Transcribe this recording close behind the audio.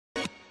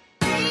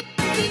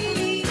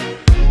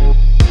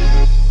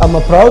I'm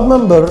a proud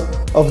member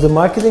of the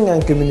Marketing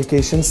and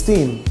Communications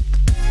team.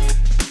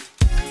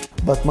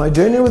 But my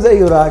journey with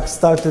AURAK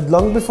started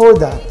long before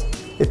that.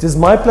 It is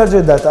my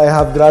pleasure that I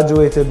have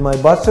graduated my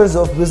Bachelor's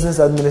of Business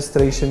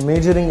Administration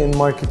majoring in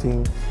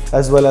marketing,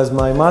 as well as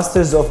my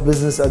Master's of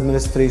Business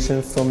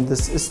Administration from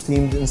this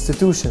esteemed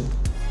institution.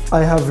 I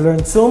have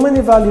learned so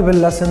many valuable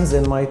lessons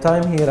in my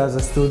time here as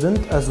a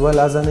student as well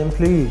as an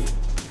employee.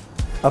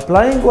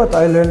 Applying what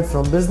I learned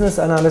from business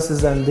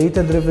analysis and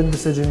data-driven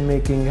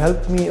decision-making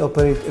helped me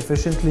operate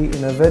efficiently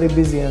in a very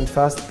busy and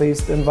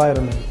fast-paced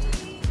environment.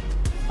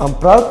 I'm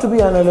proud to be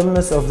an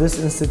alumnus of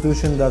this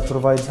institution that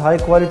provides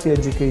high-quality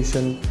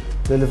education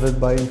delivered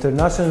by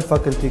international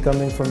faculty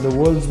coming from the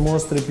world's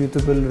most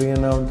reputable,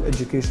 renowned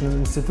educational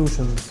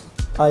institutions.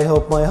 I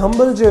hope my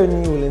humble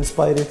journey will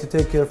inspire you to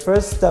take your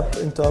first step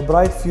into a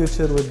bright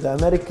future with the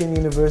American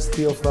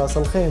University of Ras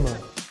Al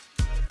Khaimah.